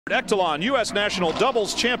Echelon U.S. National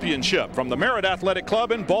Doubles Championship from the Merritt Athletic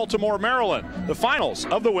Club in Baltimore, Maryland. The finals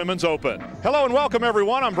of the Women's Open. Hello and welcome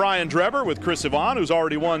everyone. I'm Brian Drever with Chris Yvonne, who's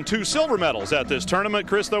already won 2 silver medals at this tournament.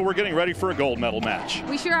 Chris, though, we're getting ready for a gold medal match.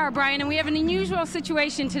 We sure are, Brian, and we have an unusual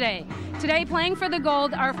situation today. Today, playing for the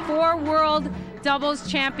gold are 4 world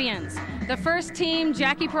doubles champions. The first team,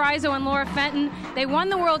 Jackie Paraiso and Laura Fenton, they won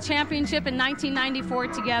the World Championship in 1994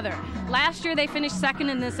 together. Last year they finished second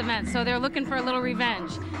in this event, so they're looking for a little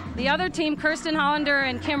revenge. The other team, Kirsten Hallander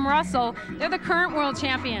and Kim Russell, they're the current world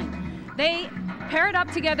champion. They paired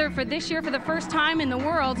up together for this year for the first time in the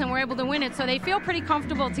Worlds and were able to win it, so they feel pretty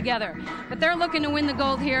comfortable together. But they're looking to win the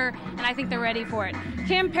gold here, and I think they're ready for it.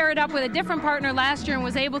 Kim paired up with a different partner last year and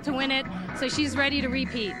was able to win it, so she's ready to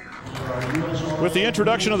repeat. With the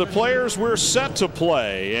introduction of the players, we're set to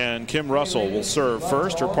play, and Kim Russell will serve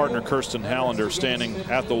first. Her partner Kirsten Hallander standing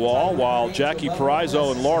at the wall, while Jackie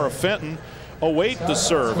Paraiso and Laura Fenton await the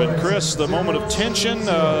serve. And Chris, the moment of tension,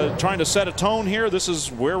 trying to set a tone here. This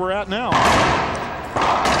is where we're at now.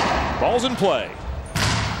 Ball's in play.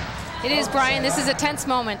 It is, Brian. This is a tense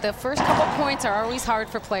moment. The first couple points are always hard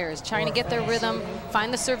for players, trying to get their rhythm,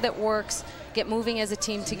 find the serve that works, get moving as a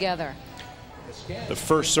team together. The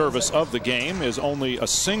first service of the game is only a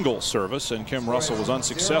single service, and Kim Russell was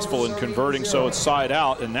unsuccessful in converting, so it's side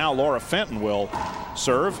out. And now Laura Fenton will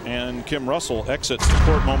serve, and Kim Russell exits the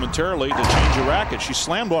court momentarily to change a racket. She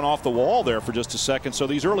slammed one off the wall there for just a second, so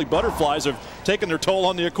these early butterflies have taken their toll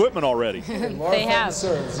on the equipment already. They have.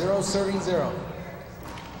 Serve, 0 serving 0.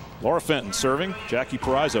 Laura Fenton serving, Jackie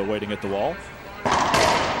Paraiso waiting at the wall.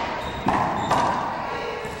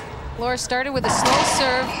 Laura started with a slow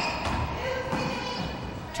serve,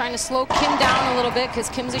 trying to slow Kim down a little bit because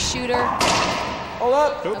Kim's a shooter. Hold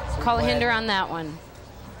up. Call a hinder on that one.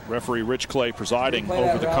 Referee Rich Clay presiding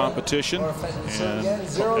over the competition, and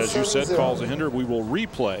as you said, calls a hinder. We will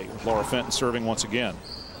replay with Laura Fenton serving once again.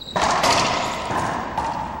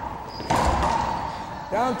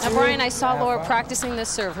 Now, Brian, I saw Laura practicing this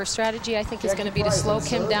serve. Her strategy, I think, is going to be to slow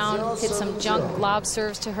Kim down, hit some junk lob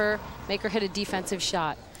serves to her, make her hit a defensive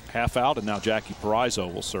shot. Half out, and now Jackie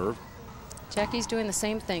Paraiso will serve. Jackie's doing the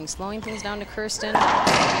same thing, slowing things down to Kirsten.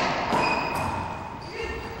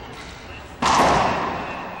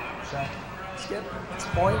 Skip, it's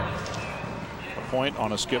point. A point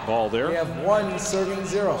on a skip ball there. We have 1 serving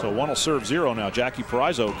 0. So one will serve 0 now. Jackie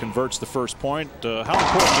Paraiso converts the first point. How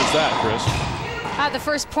important is that, Chris? The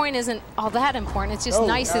first point isn't all that important. It's just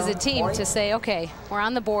nice as a team to say, okay, we're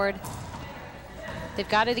on the board. They've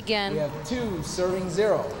got it again. We have 2 serving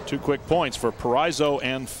 0. 2 quick points for Paraiso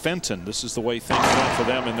and Fenton. This is the way things went for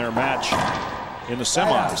them in their match in the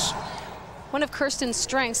semis. One of Kirsten's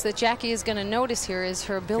strengths that Jackie is going to notice here is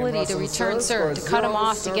her ability to return serve, to cut them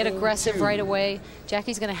off, to get aggressive right away.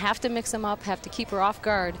 Jackie's going to have to mix them up, have to keep her off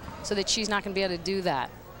guard so that she's not going to be able to do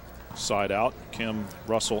that. Side out, Kim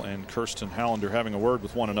Russell and Kirsten Hallander having a word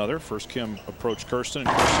with one another. First Kim approached Kirsten, and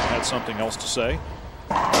Kirsten had something else to say.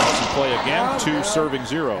 Balls in play again, 2 serving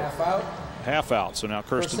 0. Half out. Half out, so now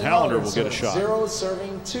Kirsten Hallander will get a shot. 0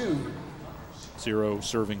 serving 2. 0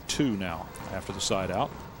 serving 2 now after the side out.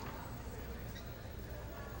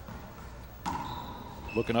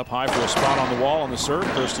 Looking up high for a spot on the wall on the serve,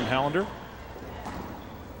 Kirsten Hallander.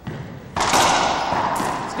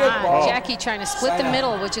 Jackie trying to split the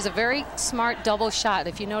middle, which is a very smart double shot.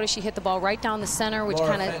 If you notice, she hit the ball right down the center, which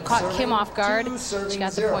kind of caught Kim off guard. She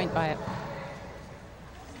got the point by it.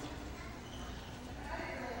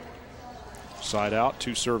 Side out,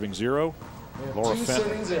 2 serving 0. Laura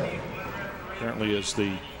Fenton apparently is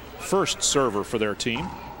the first server for their team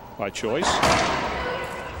by choice.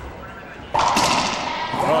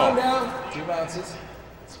 Down, 2 bounces.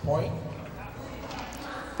 It's point.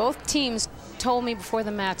 Both teams told me before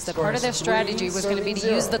the match that part of their strategy was going to be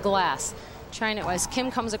to use the glass. Trying to, as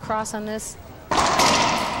Kim comes across on this,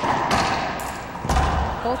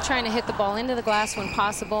 both trying to hit the ball into the glass when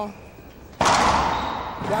possible.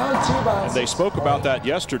 Down 2 bounces. And they spoke about that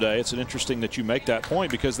yesterday. It's interesting that you make that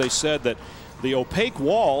point, because they said that the opaque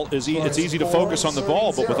wall is it's easy to focus on the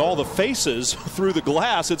ball, but with all the faces through the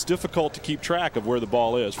glass, it's difficult to keep track of where the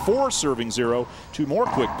ball is. 4 serving 0, 2 more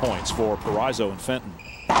quick points for Paraiso and Fenton.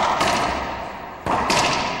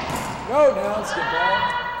 Go down, skip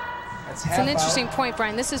ball. It's an interesting point,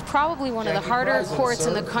 Brian. This is probably one of the harder courts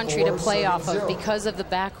in the country to play off of because of the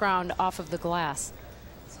background off of the glass.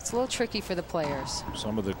 It's a little tricky for the players.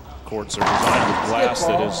 Some of the courts are designed with glass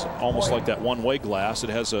that is almost like that one-way glass. It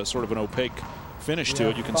has a sort of an opaque finish to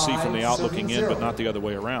it. You can see from the out looking in, but not the other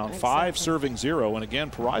way around. Exactly. 5 serving 0. And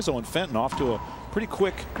again, Paraiso and Fenton off to a pretty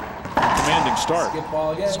quick, commanding start.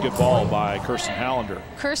 Skip ball by Kirsten Hallander.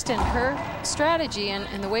 Kirsten, her strategy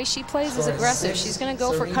and the way she plays is aggressive. She's going to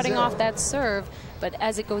go for cutting off that serve, but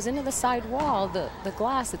as it goes into the side wall, the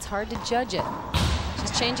glass, it's hard to judge it.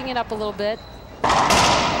 She's changing it up a little bit.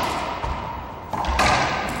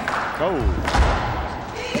 Oh.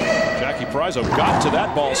 Jackie Paraiso got to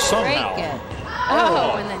that ball somehow. Great get.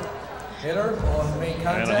 Oh, and then Hitter on main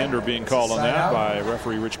contact. And a hinder being called on that out by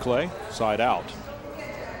referee Rich Clay. Side out.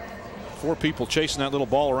 4 people chasing that little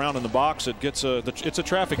ball around in the box. It gets it's a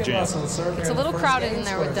traffic jam. it's a little crowded in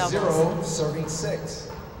there with doubles. 0 serving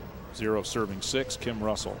 6. 0 serving 6. Kim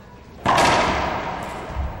Russell.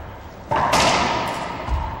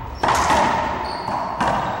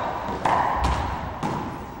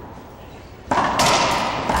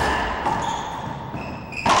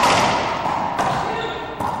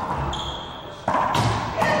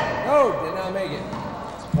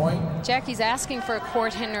 Jackie's asking for a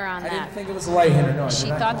court hinder on that. I didn't think it was a light hinder, no. She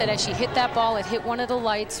thought that as she hit that ball, it hit one of the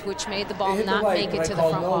lights, which made the ball not make it to the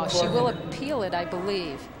front wall. She will appeal it, I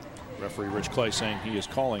believe. Referee Rich Clay saying he is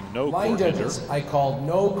calling no line court judges, hinder. I called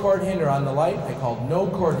no court hinder on the light. I called no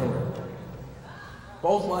court hinder.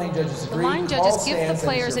 Both line judges agree. The line judges give the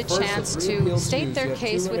players a chance to state their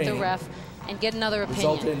case with the ref and get another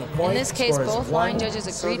opinion. In this case, both line judges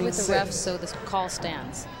agreed with the ref, so the call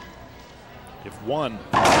stands. If one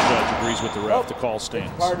judge agrees with the ref, the call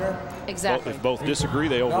stands. Exactly. If both disagree,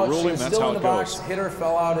 they overrule him. That's how it goes. Hitter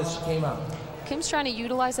fell out as she came out. Kim's trying to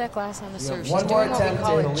utilize that glass on the serve. She's doing what we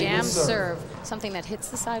call a jam serve, something that hits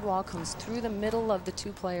the sidewall, comes through the middle of the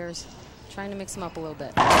 2 players, trying to mix them up a little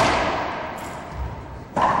bit.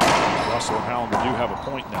 Russell and Hallander do have a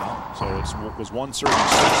point now, so it was 1 serving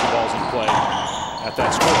 6 balls in play at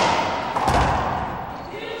that score.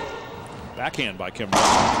 Backhand by Kim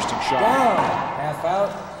Russell. Interesting shot. Half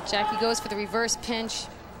out. Jackie goes for the reverse pinch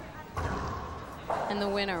and the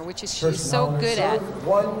winner, which is she's so good at.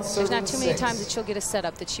 There's not too many times that she'll get a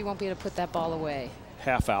setup that she won't be able to put that ball away.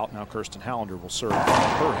 Half out. Now Kirsten Hallander will serve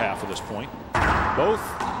her half of this point. Both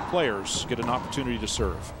players get an opportunity to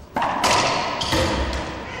serve.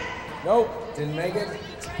 Nope, didn't make it.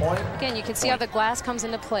 Point. Again, you can see how the glass comes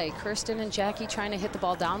into play. Kirsten and Jackie trying to hit the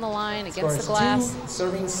ball down the line against the glass. 2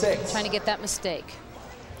 serving 6. Trying to get that mistake.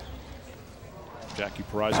 Jackie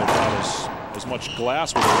Paraiso got as much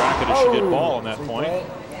glass with a racket as she did ball on that point.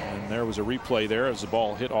 And there was a replay there as the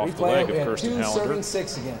ball hit off the leg of Kirsten Hallander. 2 serving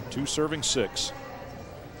 6 again. 2 serving 6.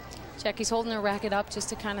 Jackie's holding her racket up just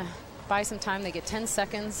to kind of buy some time. They get 10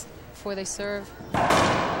 seconds before they serve.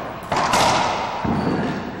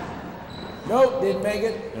 Nope, didn't make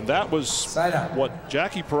it. And that was what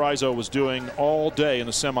Jackie Paraiso was doing all day in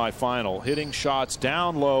the semifinal, hitting shots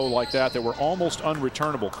down low like that were almost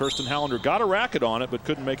unreturnable. Kirsten Hallander got a racket on it, but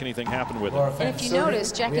couldn't make anything happen with it. And if you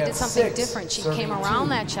notice, Jackie did something different. She came around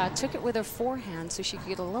that shot, took it with her forehand so she could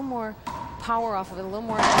get a little more power off of it, a little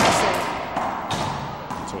more aggressive.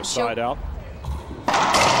 So a side out.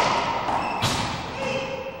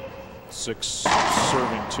 6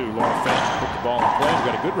 serving 2. Laura Fenton put the ball in play. We've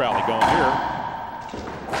got a good rally going here.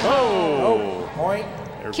 Oh! Point.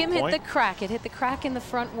 Kim hit the crack. It hit the crack in the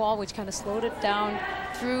front wall, which kind of slowed it down,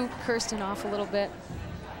 threw Kirsten off a little bit.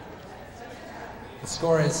 The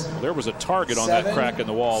score is there was a target on that crack in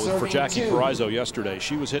the wall for Jackie Paraiso yesterday.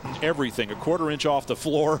 She was hitting everything, a 1/4 inch off the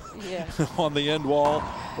floor on the end wall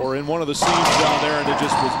or in one of the seams down there, and it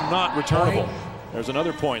just was not returnable. There's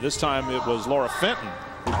another point. This time it was Laura Fenton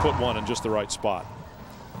who put one in just the right spot.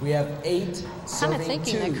 We have 8 kind of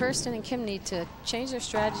thinking that Kirsten and Kim need to change their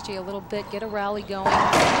strategy a little bit, get a rally going.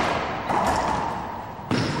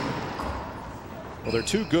 Well, they're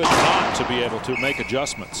too good not to be able to make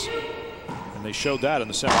adjustments. And they showed that in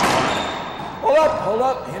the semifinal. Hold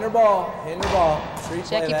up, hinder ball.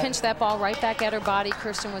 Jackie pinched that ball right back at her body.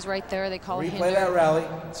 Kirsten was right there. They call it hinder. Replay that rally.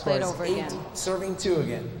 Play it over 8 again. Serving 2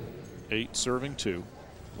 again. 8 serving 2.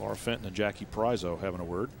 Laura Fenton and Jackie Paraiso having a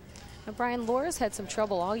word. Now, Brian, Laura's had some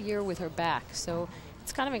trouble all year with her back, so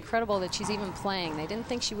it's kind of incredible that she's even playing. They didn't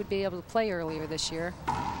think she would be able to play earlier this year.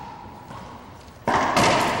 Laura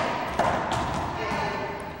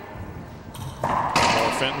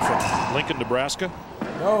Fenton from Lincoln, Nebraska.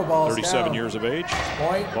 No, ball's 37 down. years of age.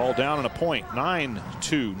 Point. Ball down and a point.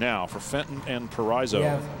 9-2 now for Fenton and Paraiso. We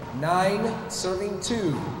have 9 serving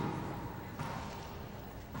 2.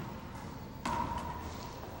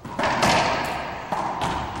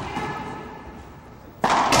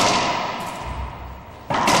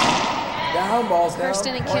 down, balls down.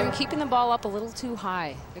 Kirsten and Kim keeping the ball up a little too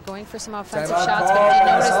high. They're going for some offensive shots, but if you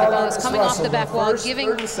notice, the ball is coming off the back wall,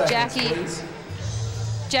 giving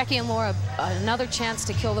Jackie and Laura another chance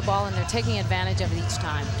to kill the ball, and they're taking advantage of it each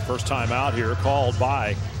time. First time out here called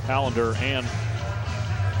by Hallander and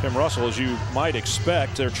Kim Russell, as you might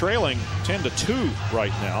expect. They're trailing 10-2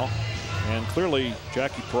 right now. And clearly,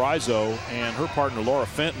 Jackie Paraiso and her partner Laura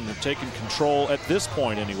Fenton have taken control at this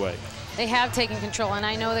point anyway. They have taken control, and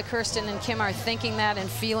I know that Kirsten and Kim are thinking that and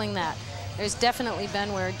feeling that. There's definitely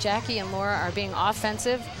been where Jackie and Laura are being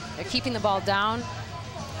offensive. They're keeping the ball down.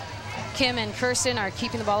 Kim and Kirsten are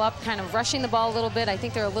keeping the ball up, kind of rushing the ball a little bit. I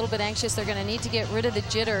think they're a little bit anxious. They're going to need to get rid of the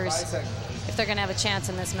jitters if they're going to have a chance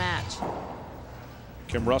in this match.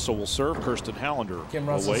 Kim Russell will serve. Kirsten Hallander Kim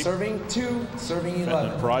Russell serving 2, serving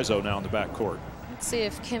 11. And Paraiso now in the back court. Let's see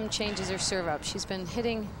if Kim changes her serve up. She's been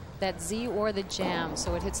hitting that Z or the jam,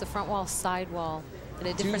 so it hits the front wall, side wall at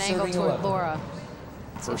a different angle toward 11. Laura.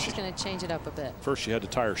 So she's going to change it up a bit. First, she had to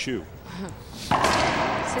tie her shoe.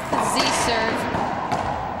 Let's hit the Z serve.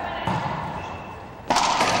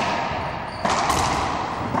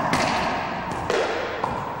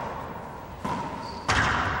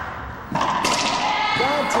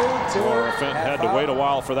 Laura Fenton had to wait a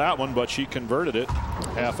while for that one, but she converted it.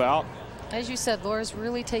 Half out. As you said, Laura's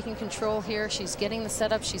really taking control here. She's getting the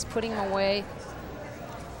setup. She's putting them away.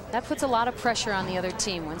 That puts a lot of pressure on the other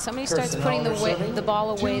team. When somebody starts putting the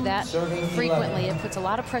ball away that frequently, it puts a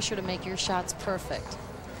lot of pressure to make your shots perfect.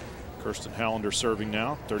 Kirsten Hallander serving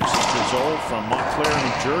now, 36 years old, from Montclair,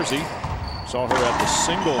 New Jersey. Saw her at the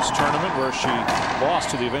singles tournament where she lost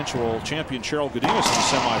to the eventual champion Cheryl Godinez in the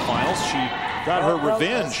semifinals. She got her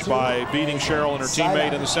revenge by beating Cheryl and her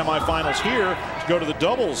teammate in the semifinals here to go to the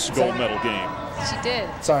doubles gold medal game. She did.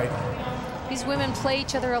 Sorry. These women play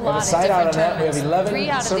each other a lot in different tournaments. 3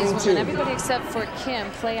 out of these women, everybody except for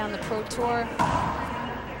Kim, play on the Pro Tour.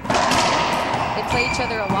 They play each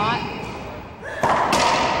other a lot.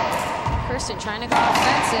 Kirsten trying to go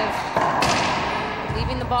offensive,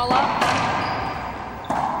 leaving the ball up.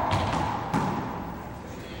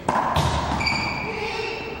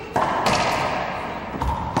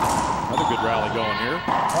 Another good rally going here.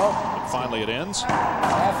 But finally it ends.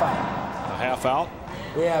 Half out. A half out.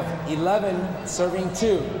 We have 11 serving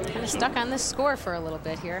 2. Kind of stuck on this score for a little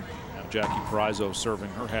bit here. Now Jackie Paraiso serving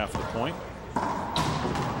her half of the point.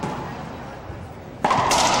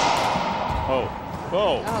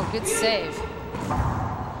 Oh, good save.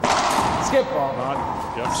 Skip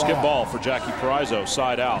ball. Skip ball for Jackie Paraiso,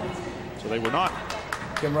 side out. So they were not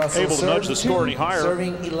Kim Russell able to nudge the score any higher.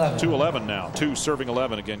 Serving 11. 2-11 now. 2 serving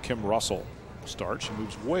 11. Again, Kim Russell starts. She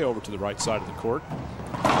moves way over to the right side of the court.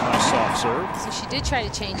 Nice soft serve. So she did try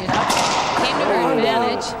to change it up. Came to her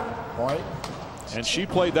advantage. Point. And she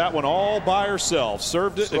played that one all by herself.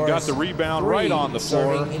 Served it and got the rebound right on the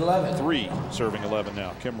floor. Serving 11. 3 serving 11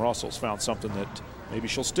 now. Kim Russell's found something that maybe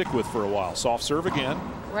she'll stick with for a while. Soft serve again.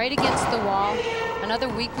 Right against the wall. Another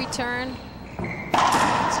weak return.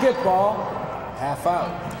 Skip ball. Half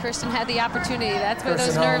out. Kirsten had the opportunity. That's where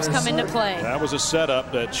those nerves come into play. That was a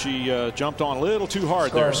setup that she jumped on a little too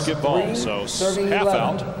hard there. Skip ball. So half 11.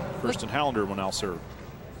 out. Kirsten Hallander will now serve.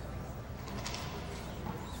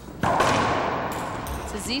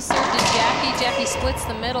 It's a Z serve to Jackie. Jackie splits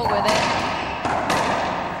the middle with it.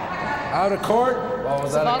 Out of court. The ball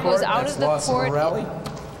goes out of the court.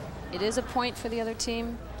 It is a point for the other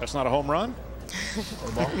team. That's not a home run?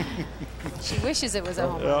 She wishes it was a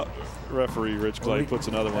home run. Referee Rich Clay puts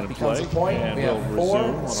another one in play. And we have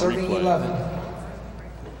 4 serving 11.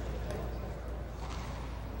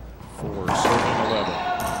 4 serving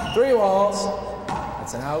 11. 3 walls.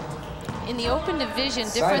 That's an out. In the open division,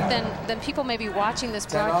 different than people may be watching this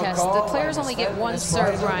broadcast, the players only get 1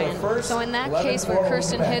 serve, Ryan. So in that case where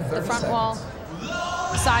Kirsten hit the front wall,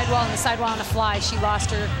 sidewall, and the sidewall on a fly, she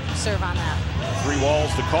lost her serve on that. 3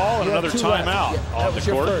 walls to call and another timeout on the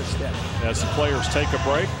court. First, as the players take a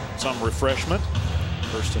break, some refreshment.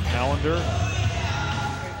 Kirsten Hallander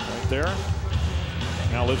right there.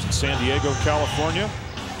 Now lives in San Diego, California.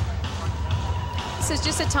 This is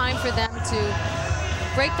just a time for them to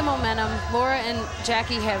break the momentum. Laura and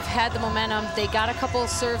Jackie have had the momentum. They got a couple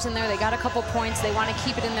serves in there. They got a couple points. They want to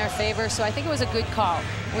keep it in their favor. So I think it was a good call.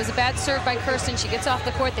 It was a bad serve by Kirsten. She gets off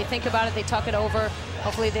the court. They think about it. They talk it over.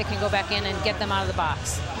 Hopefully they can go back in and get them out of the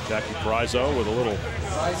box. Jackie Paraiso with a little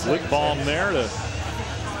lip balm there to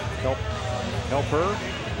help her.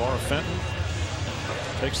 Laura Fenton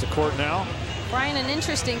takes the court now. Brian, an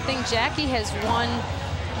interesting thing, Jackie has won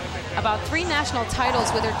about 3 national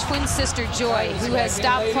titles with her twin sister Joy, who has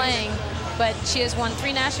stopped playing, but she has won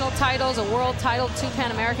 3 national titles, a world title, 2 Pan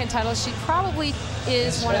American titles. She probably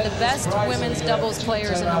is one of the best women's doubles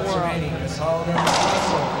players in the world.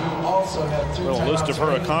 Well, a list of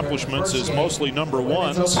her accomplishments is mostly number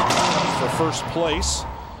ones. For first place,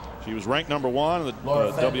 she was ranked number 1 in the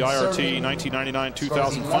WIRT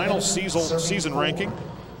 1999-2000 final season ranking.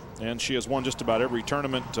 And she has won just about every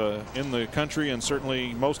tournament in the country, and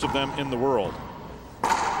certainly most of them in the world.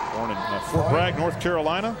 Born in Fort Bragg, North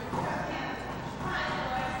Carolina.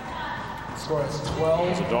 Score is 12.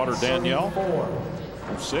 Has a daughter, Danielle,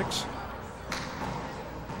 who's 6.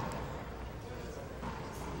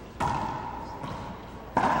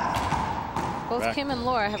 Both Kim and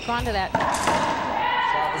Laura have gone to that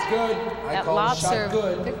Good. That lob serve.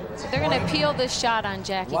 They're going to appeal this shot on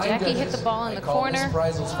Jackie. Jackie hit the ball in the corner.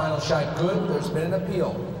 Paraiso's final shot good. There's been an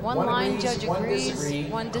appeal. One line judge agrees,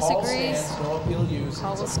 one disagrees. No appeal used.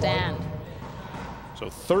 Call will stand. So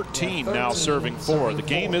 13 now serving 4. The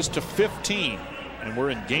game is to 15, and we're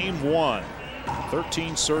in game 1.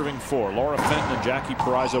 13 serving 4. Laura Fenton and Jackie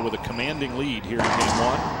Paraiso with a commanding lead here in game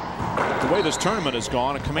 1. The way this tournament has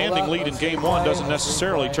gone, a commanding lead in game 1 doesn't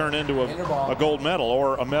necessarily turn into a gold medal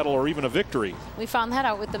or a medal or even a victory. We found that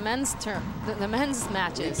out with the men's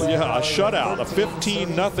matches. Yeah, a shutout, a 15-0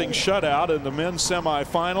 shutout in the men's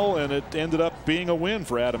semifinal, and it ended up being a win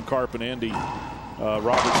for Adam Karp and Andy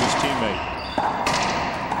Roberts' teammate.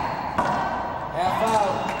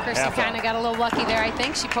 Kirsten kind of got a little lucky there, I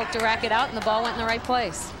think. She poked her racket out, and the ball went in the right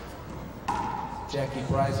place. Jackie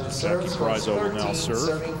Paraiso will now serve.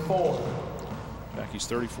 Serving 4. Jackie's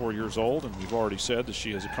 34 years old, and we've already said that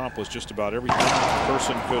she has accomplished just about everything a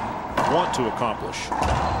person could want to accomplish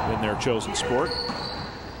in their chosen sport.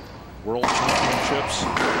 World championships.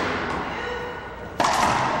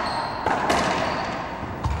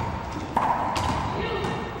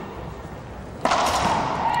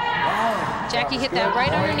 Jackie hit that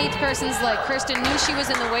right underneath Kirsten's leg. Kirsten knew she was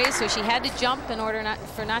in the way, so she had to jump in order not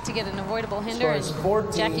to get an avoidable hinder, and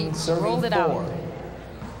Jackie rolled it out.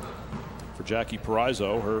 For Jackie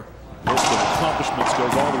Paraiso, her list of accomplishments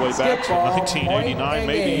goes all the way back to 1989,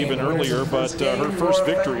 maybe even earlier, but her first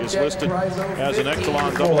victory is listed as an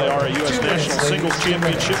Echelon AARA U.S. National Singles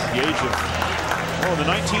Championship at the age of the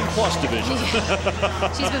 19-plus division.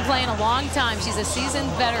 She's been playing a long time. She's a seasoned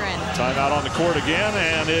veteran. Timeout on the court again,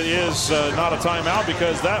 and it is not a timeout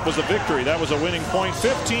because that was a victory. That was a winning point,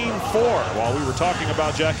 15-4. While we were talking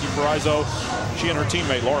about Jackie Paraiso, she and her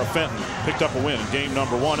teammate Laura Fenton picked up a win in game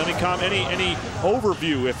number 1. Any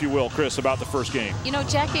overview, if you will, Chris, about the first game? You know,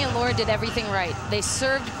 Jackie and Laura did everything right. They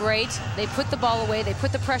served great. They put the ball away. They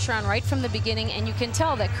put the pressure on right from the beginning, and you can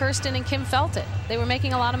tell that Kirsten and Kim felt it. They were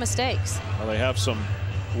making a lot of mistakes. Well, they have some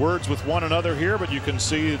words with one another here, but you can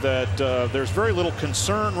see that there's very little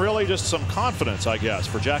concern, really, just some confidence, I guess,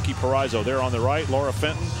 for Jackie Paraiso. There on the right, Laura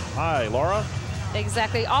Fenton. Hi, Laura.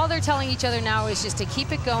 Exactly. All they're telling each other now is just to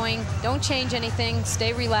keep it going. Don't change anything.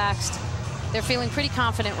 Stay relaxed. They're feeling pretty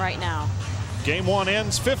confident right now. Game 1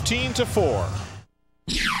 ends 15-4.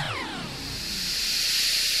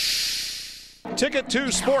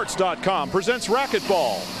 Ticket2Sports.com presents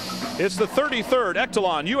Racquetball. It's the 33rd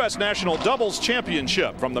Echelon U.S. National Doubles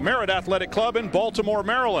Championship from the Merritt Athletic Club in Baltimore,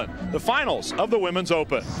 Maryland. The finals of the Women's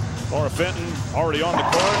Open. Laura Fenton already on the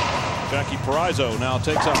court. Jackie Paraiso now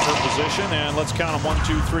takes up her position, and let's count them 1,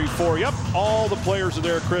 2, 3, 4. Yep, all the players are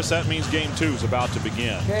there, Chris. That means game 2 is about to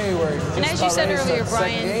begin. Okay, and as you said earlier,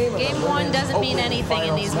 Brian, game 1 doesn't mean anything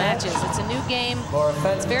in these matches. It's a new game.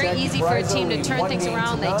 It's very easy for a team to turn things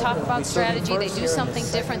around. They talk about strategy. They do something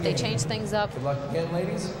different. They change things up. Good luck again,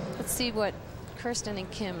 ladies. Let's see what Kirsten and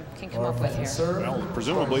Kim can come up with here. Well,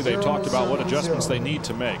 presumably they've talked about what adjustments they need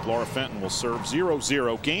to make. Laura Fenton will serve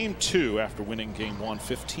 0-0. Game 2 after winning game 1,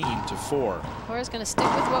 15-4. Laura's going to stick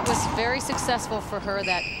with what was very successful for her,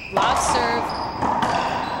 that lob serve.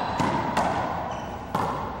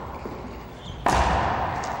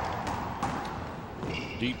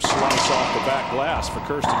 Deep slice off the back glass for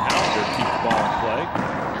Kirsten Hallander to keep the ball in play.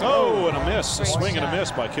 Oh, and a miss. A swing and a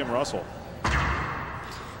miss by Kim Russell.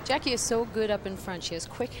 Jackie is so good up in front. She has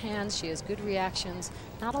quick hands. She has good reactions.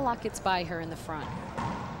 Not a lot gets by her in the front.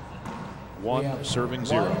 1 serving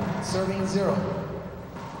 0. 1 serving 0.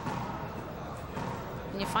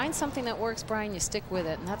 When you find something that works, Brian, you stick with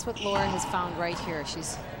it. And that's what Laura has found right here.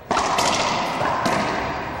 She's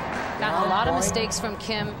gotten a lot of mistakes from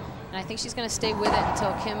Kim. And I think she's going to stay with it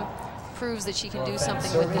until Kim proves that she can do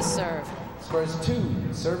something with this serve. Scores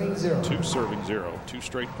 2 serving 0. 2 serving 0. 2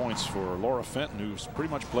 straight points for Laura Fenton, who's pretty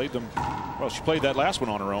much played them. Well, she played that last one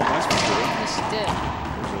on her own, that's for sure. Yes, she did.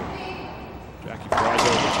 There's a Jackie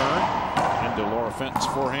Paraiso return into Laura Fenton's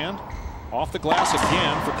forehand. Off the glass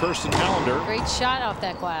again for Kirsten Hallander. Great shot off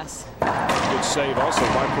that glass. Good save also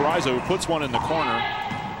by Paraiso, who puts one in the corner.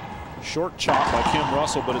 Short chop by Kim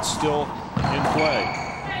Russell, but it's still in play.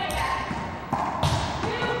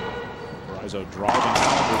 Paraiso driving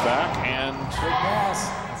Hallander back, and good pass.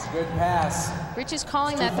 That's a good pass. Rich is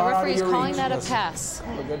calling that. The referee is calling that a pass.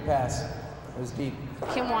 A good pass. It was deep.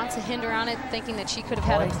 Kim wants a hinder on it, thinking that she could have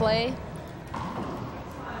had a play.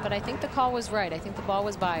 But I think the call was right. I think the ball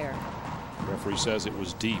was by her. The referee says it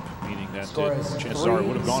was deep, meaning that chances are it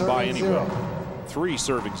would have gone by anyway. 3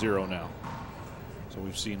 serving 0 now. So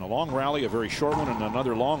we've seen a long rally, a very short one, and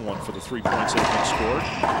another long one for the 3 points that have been scored.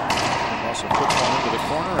 And Russell puts one into the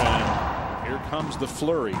corner, and here comes the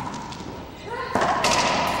flurry.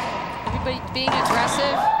 Everybody being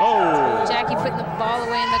aggressive. Oh! Jackie putting the ball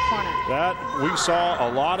away in the corner. That we saw a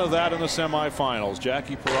lot of that in the semifinals.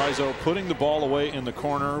 Jackie Paraiso putting the ball away in the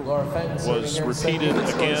corner was repeated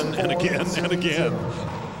again and again and again.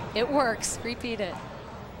 It works. Repeat it.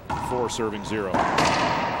 4 serving 0.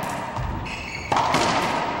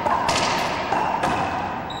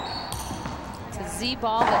 It's a Z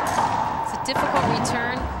ball, but it's a difficult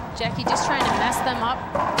return. Jackie just trying to mess them up,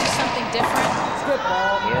 do something different. Skip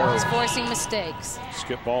ball. He's forcing mistakes.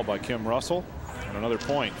 Skip ball by Kim Russell. And another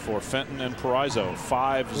point for Fenton and Paraiso.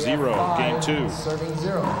 5-0, game 2. Serving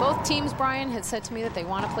 0. Both teams, Brian, had said to me that they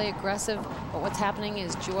want to play aggressive, but what's happening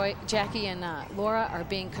is Jackie and Laura are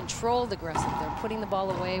being controlled aggressive. They're putting the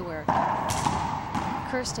ball away where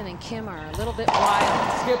Kirsten and Kim are a little bit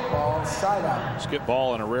wild. Skip ball, side out. Skip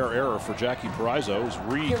ball and a rare error for Jackie Paraiso.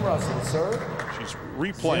 Kim Russell serve. She's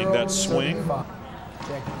replaying that swing.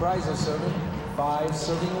 Jackie Paraiso serving 5,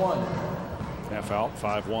 serving 1. Half out,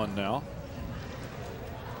 5-1 now.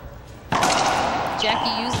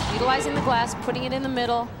 Jackie utilizing the glass, putting it in the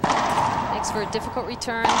middle. Makes for a difficult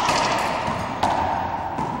return.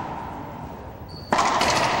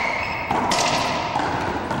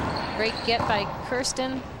 Great get by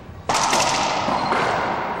Kirsten.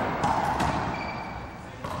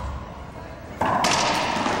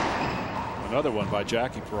 Another one by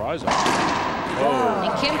Jackie Paraiso. Oh.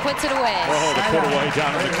 And Kim puts it away. Oh, the put away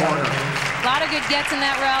down in the corner. A lot of good gets in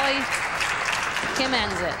that rally. Kim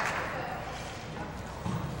ends it.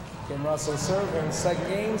 Kim Russell serving second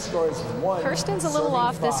game, scores 1. Kirsten's a little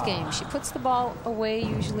off this game. She puts the ball away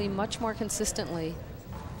usually much more consistently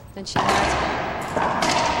than she has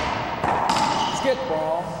been. Skip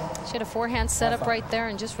ball. She had a forehand setup right there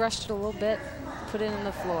and just rushed it a little bit, put it in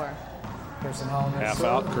the floor. Kirsten Hallander half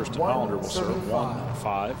out. Kirsten Hallander will serve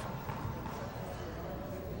 1-5.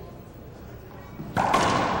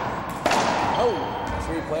 Oh, let's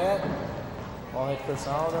replay it. Ball hit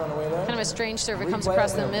Kirsten Hallander on the way there. Kind of a strange serve. It comes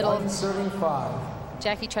across the middle. 1 serving 5.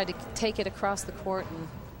 Jackie tried to take it across the court and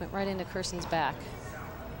went right into Kirsten's back.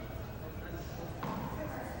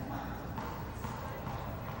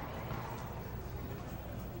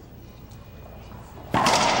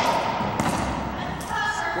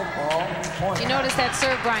 You notice that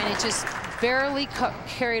serve, Brian, it just barely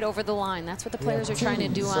carried over the line. That's what the players are trying to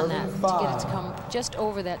do on that, to get it to come just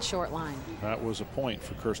over that short line. That was a point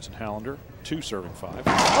for Kirsten Hallander. 2 serving 5.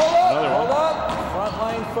 Hold up. Front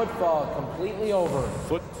line football, completely over.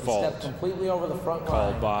 Foot fault. Step completely over the front line.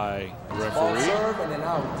 Called by the referee. Serve and then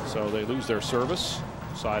out. So they lose their service.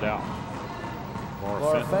 Side out.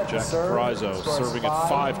 Laura Fenton, Jackie Paraiso serving at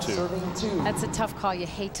 5-2. That's a tough call. You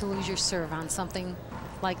hate to lose your serve on something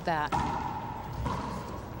like that.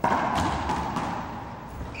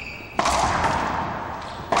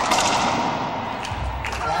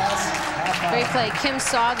 Great play. Kim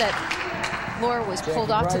saw that Laura was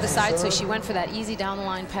pulled off to the side, so she went for that easy down the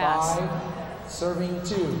line pass. 5, serving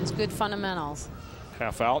 2. It's good fundamentals.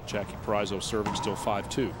 Half out. Jackie Paraiso serving still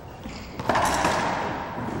 5-2.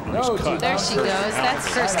 No, there she goes. That's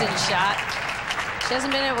Kirsten's shot. She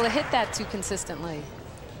hasn't been able to hit that too consistently.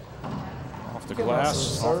 Off the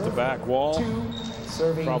glass, off the back wall.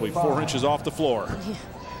 Probably 4 inches off the floor.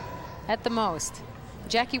 At the most.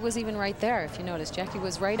 Jackie was even right there, if you notice. Jackie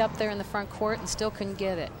was right up there in the front court and still couldn't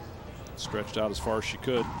get it. Stretched out as far as she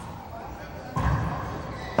could.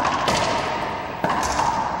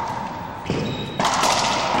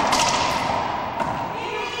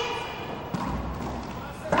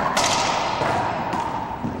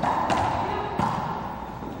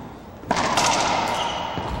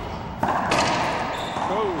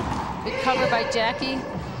 Good cover by Jackie.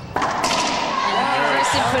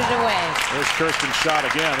 Kirsten put it away. There's Kirsten's shot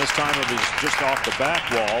again. This time it was just off the back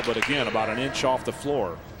wall, but again about an inch off the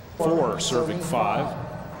floor. 4 serving 5.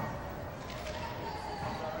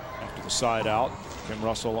 After the side out, Kim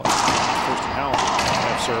Russell, Kirsten Hallander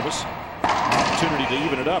have service. opportunity to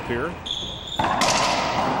even it up here.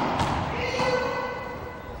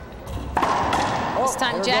 This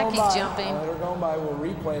time Jackie jumping. Let her go by. We'll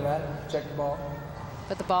replay that. Check the ball.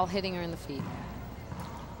 But the ball hitting her in the feet.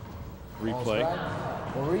 Replay.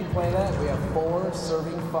 We'll replay that. We have 4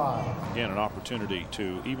 serving 5. Again, an opportunity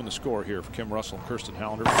to even the score here for Kim Russell and Kirsten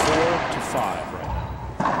Hallander. 4-5 right now.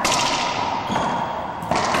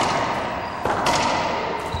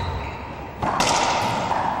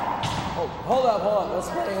 Hold up. Let's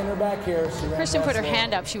play in her back here. Kirsten put her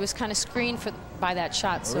hand up. She was kind of screened by that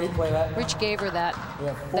shot, so Rich gave her that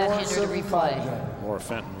hander to replay. Laura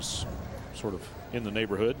Fenton was sort of in the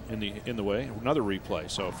neighborhood, in the way. Another replay.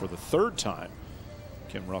 So for the 3rd time,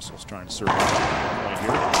 Kim Russell's trying to serve right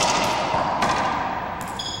here.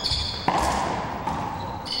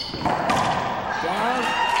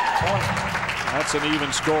 That's an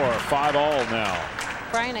even score. 5-all now.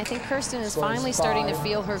 Brian, I think Kirsten is finally starting to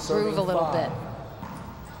feel her groove a little bit.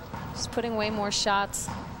 She's putting away more shots,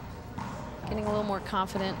 getting a little more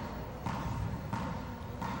confident.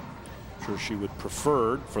 I'm sure she would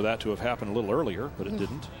prefer for that to have happened a little earlier, but it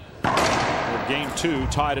didn't. Game 2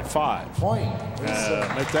 tied at 5.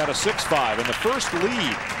 Make that a 6-5, and the first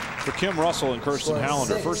lead for Kim Russell and Kirsten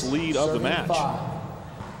Hallander. First lead of the match.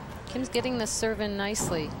 Kim's getting this serve in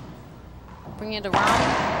nicely, bringing it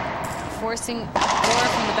around, forcing Laura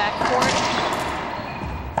from the back court.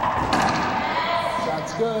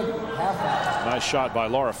 Shot's good. Half out. Nice shot by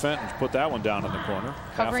Laura Fenton to put that one down in the corner.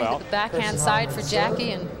 Covering to the backhand side for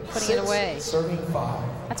Jackie and putting it away.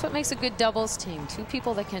 That's what makes a good doubles team. 2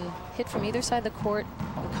 people that can hit from either side of the court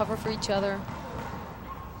and cover for each other.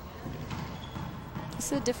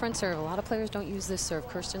 This is a different serve. A lot of players don't use this serve.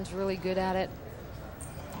 Kirsten's really good at it.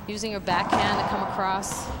 Using her backhand to come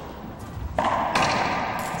across.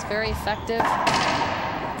 It's very effective.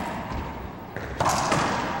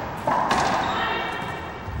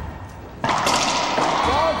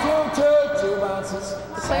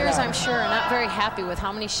 The players, I'm sure, are not very happy with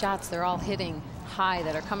how many shots they're all hitting high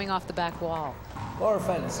that are coming off the back wall. Laura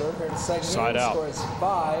Fenton serve her second. Side out. Score is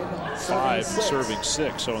 5 serving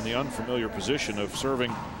 6. So in the unfamiliar position of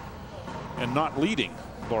serving and not leading,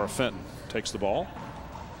 Laura Fenton takes the ball.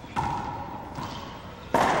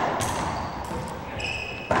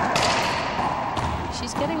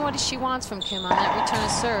 She's getting what she wants from Kim on that return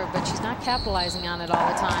of serve, but she's not capitalizing on it all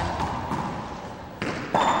the time.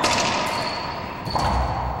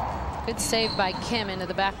 Good save by Kim into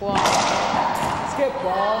the back wall. Skip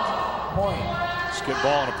ball, point. Skip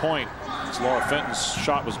ball and a point. Laura Fenton's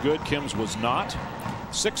shot was good. Kim's was not.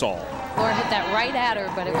 6-all. Laura hit that right at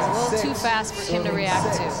her, but it was a little too fast for Kim to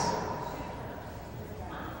react to.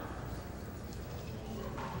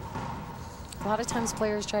 A lot of times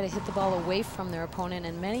players try to hit the ball away from their opponent,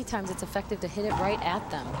 and many times it's effective to hit it right at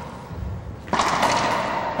them.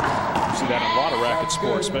 You see that in a lot of racket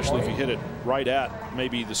sports, especially if you hit it right at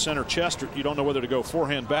maybe the center chest, or you don't know whether to go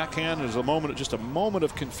forehand, backhand. There's just a moment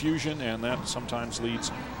of confusion, and that sometimes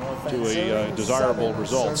leads to a desirable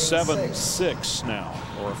result. 7-6 now.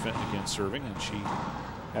 Laura Fenton again serving, and she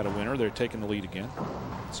had a winner. They're taking the lead again.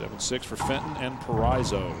 7-6 for Fenton and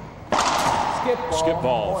Paraiso. Skip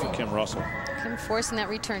ball for Kim Russell. Kim forcing that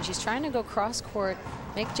return. She's trying to go cross court,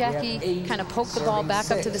 make Jackie kind of poke the ball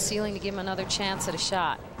back up to the ceiling to give him another chance at a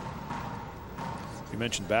shot. You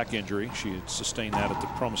mentioned back injury. She had sustained that at the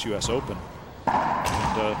Promise US Open.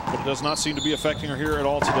 But it does not seem to be affecting her here at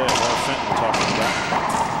all today. Laura Fenton we're talking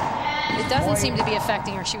about. It doesn't seem to be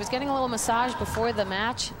affecting her. She was getting a little massage before the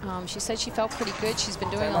match. She said she felt pretty good. She's been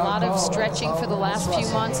doing a lot of stretching for the last few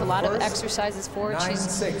months, a lot of exercises for it.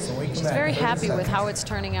 She's very happy with how it's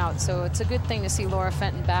turning out. So it's a good thing to see Laura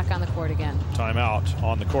Fenton back on the court again. Timeout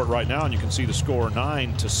on the court right now, and you can see the score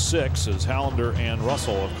 9-6 as Hallander and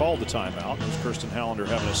Russell have called the timeout. There's Kirsten Hallander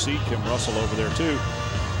having a seat, Kim Russell over there too.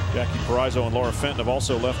 Jackie Paraiso and Laura Fenton have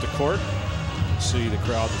also left the court. See the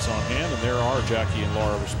crowd that's on hand, and there are Jackie and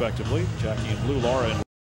Laura respectively. Jackie in blue, Laura in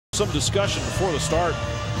some discussion before the start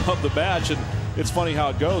of the match, and it's funny how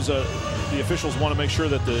it goes. The officials want to make sure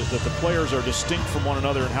that the players are distinct from one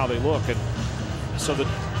another in how they look, and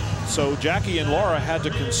so Jackie and Laura had to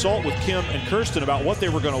consult with Kim and Kirsten about what they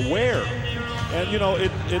were going to wear. And you know,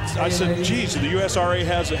 I said, geez, the USRA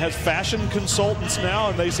has fashion consultants now,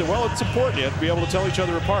 and they said, well, it's important. You have to be able to tell each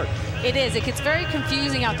other apart. It is. It gets very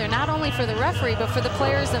confusing out there, not only for the referee, but for the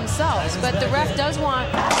players themselves. But the ref does want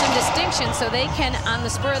some distinction so they can, on the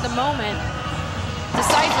spur of the moment,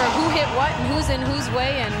 decipher who hit what and who's in whose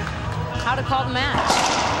way and how to call the match.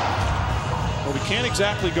 Well, we can't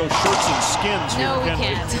exactly go shirts and skins here. No, we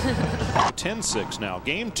can't. 10-6 now.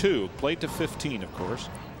 Game 2, played to 15, of course.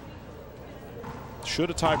 Should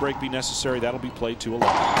a tiebreak be necessary, that'll be played to 11.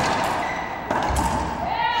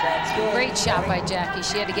 Great shot by Jackie.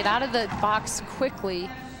 She had to get out of the box quickly,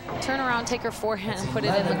 turn around, take her forehand, and put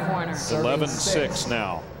it in the corner. 11-6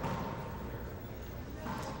 now.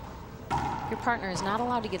 Your partner is not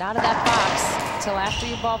allowed to get out of that box until after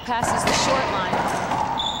your ball passes the short line.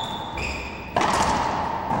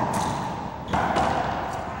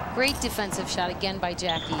 Great defensive shot again by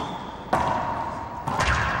Jackie.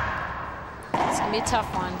 It's going to be a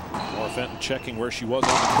tough one. Laura Fenton checking where she was on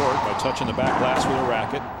the court by touching the back glass with her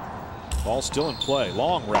racket. Ball still in play.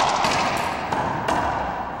 Long racket.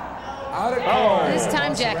 This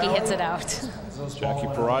time Jackie hits it out. Jackie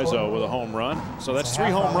Paraiso with a home run. So that's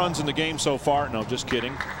 3 home runs in the game so far. No, just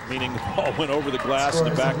kidding. Meaning the ball went over the glass in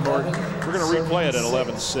the backcourt. We're going to replay it at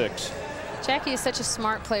 11-6. Jackie is such a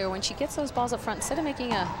smart player. When she gets those balls up front, instead of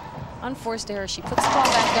making a unforced error, she puts the ball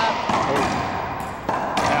back up.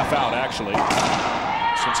 Half out, actually.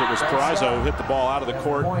 Since it was Paraiso who hit the ball out of the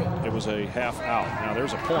court, it was a half out. Now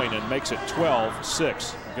there's a point and makes it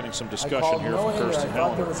 12-6. We're getting some discussion here from Kirsten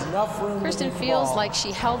Hallander. Kirsten feels like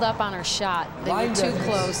she held up on her shot. They were too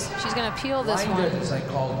close. She's going to appeal this one.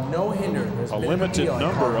 A limited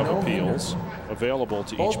number of appeals available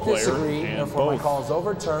to each player, and both calls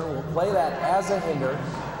overturned. We'll play that as a hinder.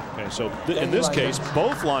 Okay, so in this case,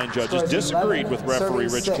 both line judges disagreed with referee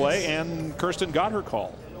Rich Clay, and Kirsten got her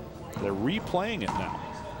call. They're replaying it now.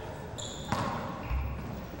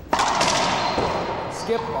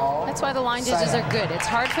 Skip ball. That's why the line judges are good. It's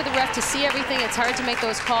hard for the ref to see everything. It's hard to make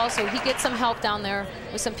those calls, so he gets some help down there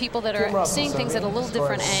with some people that are seeing things at a little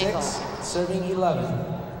different angle. Serving 11.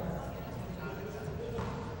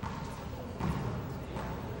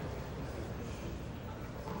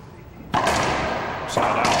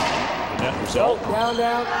 Side out. The net result. Down.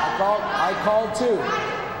 I called 2.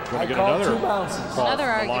 I called 2 bounces. Another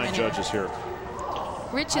argument. Line judges here.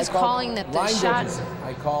 Rich is calling that the shot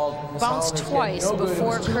bounced twice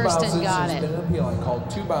before Kirsten got it. I called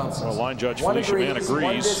 2 bounces. Well, line judge Felicia Mann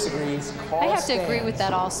agrees. I have to agree with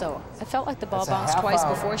that also. I felt like the ball bounced twice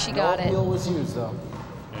before she got it. No appeal was used, though.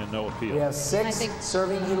 And no appeal. We have 6, I think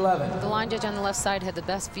serving 11. The line judge on the left side had the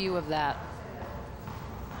best view of that.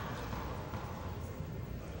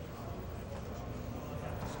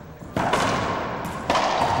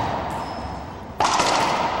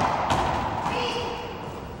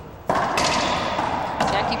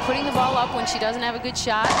 Putting the ball up when she doesn't have a good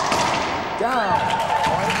shot. Down.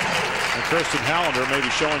 And Kirsten Hallander may be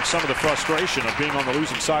showing some of the frustration of being on the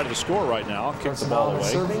losing side of the score right now. Kick the ball away.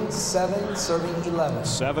 Serving 7, serving 11.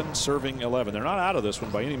 7, serving 11. They're not out of this one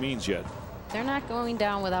by any means yet. They're not going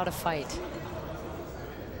down without a fight.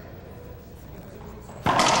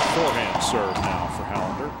 Forehand serve now for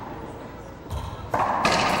Hallander.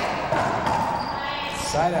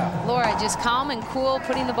 Side out. Laura just calm and cool,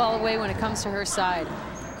 putting the ball away when it comes to her side.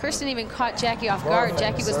 Kirsten even caught Jackie off guard.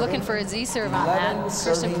 Jackie was looking for a Z serve on that.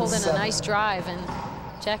 Kirsten pulled in a nice drive, and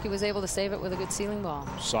Jackie was able to save it with a good ceiling ball.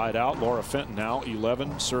 Side out, Laura Fenton now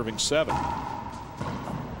 11, serving 7. Down,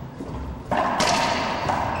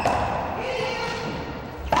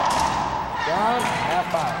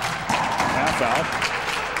 half out. Half out.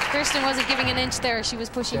 Kirsten wasn't giving an inch there. She was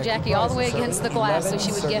pushing Jackie all the way against the glass so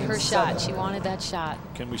she would get her shot. She wanted that shot.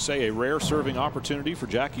 Can we say a rare serving opportunity for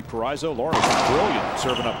Jackie Paraiso? Laura's brilliant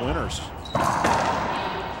serving up winners.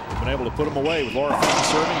 They've been able to put them away with Laura Fenton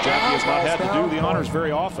serving. Jackie has not had to do the honors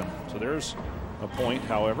very often. So there's a point,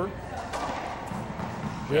 however.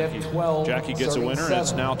 Jackie gets a winner, and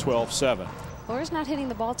it's now 12-7. Laura's not hitting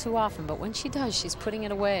the ball too often, but when she does, she's putting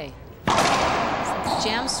it away.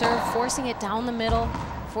 Jam serve, forcing it down the middle,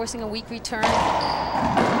 forcing a weak return. Kim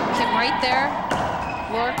right there.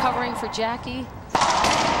 Laura covering for Jackie.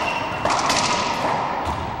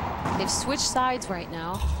 They've switched sides right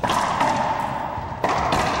now.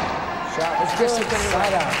 Shot was good.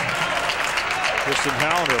 Side out. Kirsten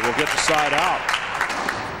Hallander will get the side out.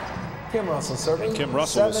 Kim Russell serving. And Kim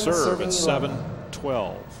Russell will serve at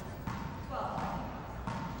 7-12.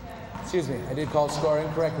 Excuse me, I did call score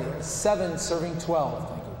incorrectly. 7 serving 12.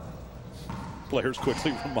 Thank you. Players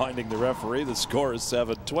quickly reminding the referee the score is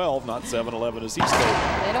 7-12, not 7-11 as he stated.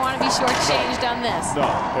 They don't want to be shortchanged on this. No,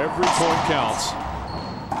 every point counts.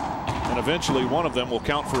 And eventually one of them will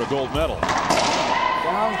count for a gold medal.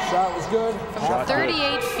 Down, shot was good. From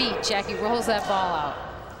 38 feet, Jackie rolls that ball out.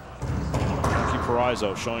 Jackie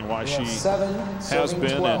Paraiso showing why she has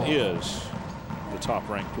been 12. and is the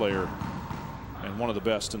top-ranked player and one of the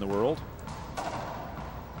best in the world.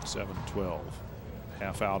 7-12.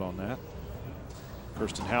 Half out on that.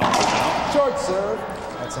 Kirsten Hallander now. Short serve.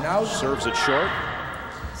 That's an out. Serves it short.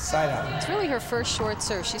 Side out. It's really her first short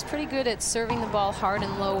serve. She's pretty good at serving the ball hard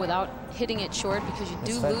and low without hitting it short, because you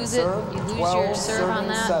do lose it. You lose your serve on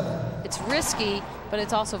that. 7. It's risky, but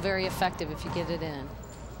it's also very effective if you get it in.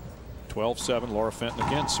 12-7, Laura Fenton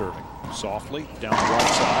again serving. Softly, down the right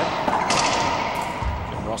side.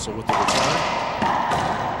 Kim Russell with the return.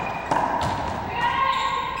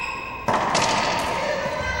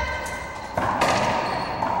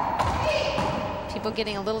 People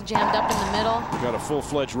getting a little jammed up in the middle. We've got a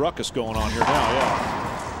full-fledged ruckus going on here now, yeah.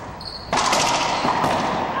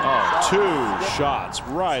 Oh, 2 shots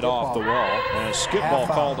right off the wall. And a skip ball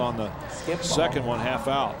called on the second one, half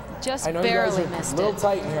out. Just barely missed it.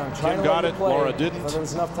 Tight here. I'm trying Kim to got it, play, Laura didn't. but there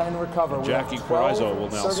was enough time to recover. Jackie Paraiso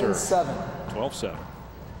will now serve. 7. 12-7.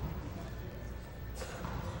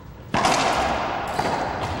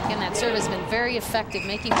 Again, that serve has been very effective,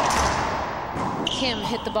 making Kim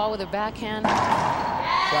hit the ball with her backhand.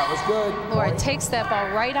 That was good. Laura takes that ball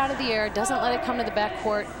right out of the air, doesn't let it come to the back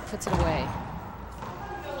court, puts it away.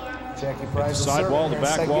 Jackie Paraiso Side wall, the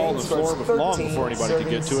back wall, the floor, but long before anybody could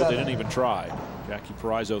get to it, 7. they didn't even try. Jackie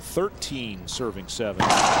Paraiso 13, serving 7. 2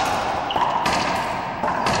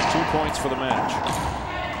 points for the match.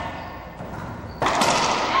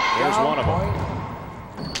 There's one of them.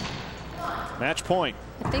 Match point.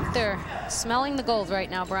 I think they're smelling the gold right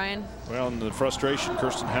now, Brian. Well, in the frustration,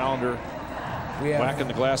 Kirsten Hallander We have whacking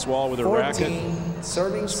the glass wall with her 14, racket.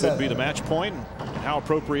 Serving This 7. could be the match point, and how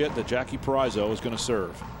appropriate that Jackie Paraiso is going to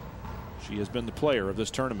serve. She has been the player of this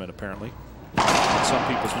tournament, apparently, in some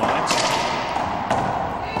people's minds.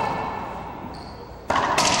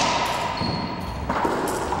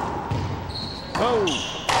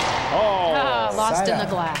 Lost in the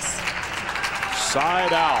glass.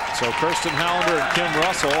 Side out. So Kirsten Hallander and Kim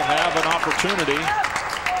Russell have an opportunity.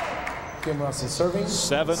 Kim Russell serving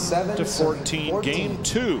 7-14. Game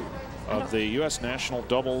 2 of the U.S. National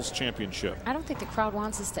Doubles Championship. I don't think the crowd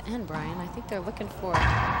wants this to end, Brian. I think they're looking for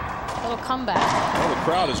a little comeback. Well, the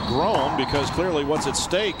crowd has grown because clearly what's at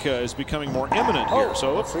stake is becoming more imminent here.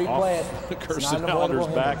 So off Kirsten Hallander's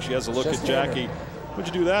back. She has a look at Jackie. What'd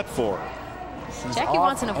you do that for? Jackie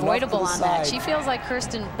wants an avoidable on that. She feels like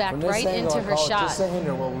Kirsten backed right into her shot.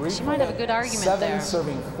 She might have a good argument there.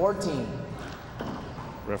 Serving 14.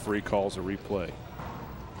 Referee calls a replay.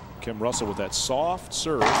 Kim Russell with that soft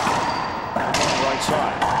serve on the right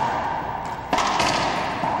side.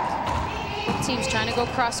 Team's trying to go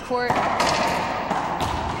cross court.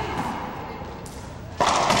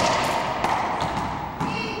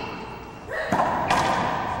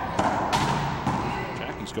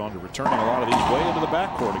 Jackie's gone to returning a lot of these way into the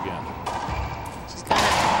backcourt again. She's kind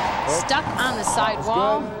of stuck on the side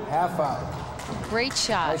wall. Half out. Great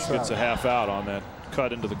shot. Gets a half out on that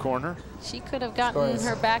cut into the corner. She could have gotten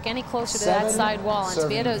her back any closer to that side wall, and to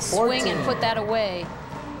be able to swing and put that away,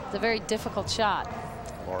 it's a very difficult shot.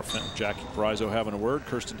 Laura Fenton, Jackie Paraiso having a word.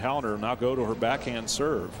 Kirsten Hallander will now go to her backhand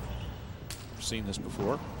serve. We've seen this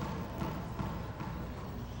before.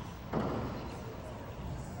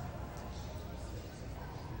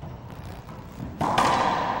 She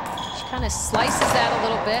kind of slices that a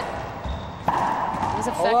little bit. It was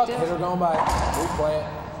effective. Hit her going by. Replay it.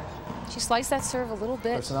 She sliced that serve a little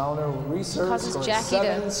bit. Causes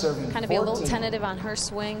Jackie 7, to kind of be a little tentative on her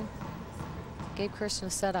swing. Gave Kirsten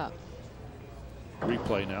a set up.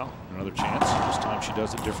 Replay now. Another chance. This time she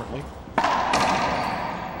does it differently.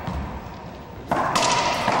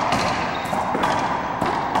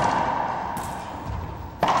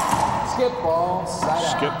 Skip ball.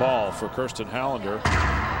 Skip ball for Kirsten Hallander.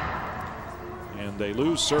 And they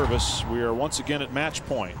lose service. We are once again at match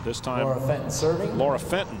point. This time, Laura Fenton serving. Laura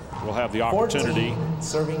Fenton will have the opportunity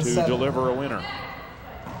 14, to 7. deliver a winner.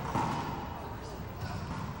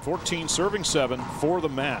 14 serving 7 for the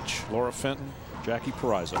match. Laura Fenton, Jackie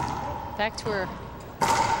Paraiso. Back to her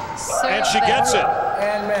serve. And she gets it.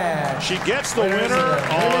 And match. She gets the winner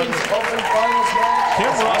on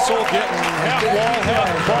Kim Russell getting half wall, half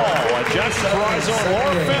ball. Jackie Paraiso and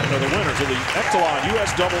Laura Fenton are the winners of the Echelon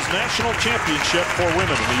U.S. Doubles National Championship for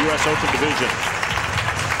women in the U.S. Open Division.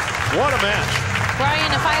 What a match.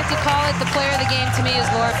 Brian, if I have to call it, the player of the game to me is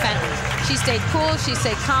Laura Fenton. She stayed cool, she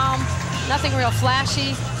stayed calm, nothing real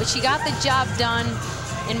flashy, but she got the job done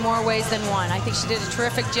in more ways than one. I think she did a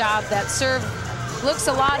terrific job. That serve looks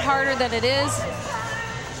a lot harder than it is,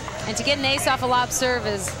 and to get an ace off a lob serve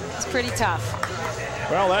it's pretty tough.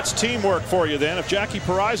 Well, that's teamwork for you then. If Jackie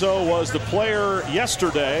Paraiso was the player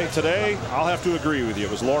yesterday, today I'll have to agree with you.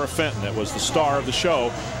 It was Laura Fenton that was the star of the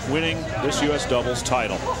show, winning this U.S. doubles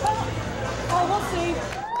title. Oh, we'll see.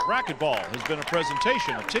 Racquetball has been a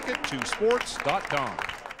presentation of Ticket2Sports.com.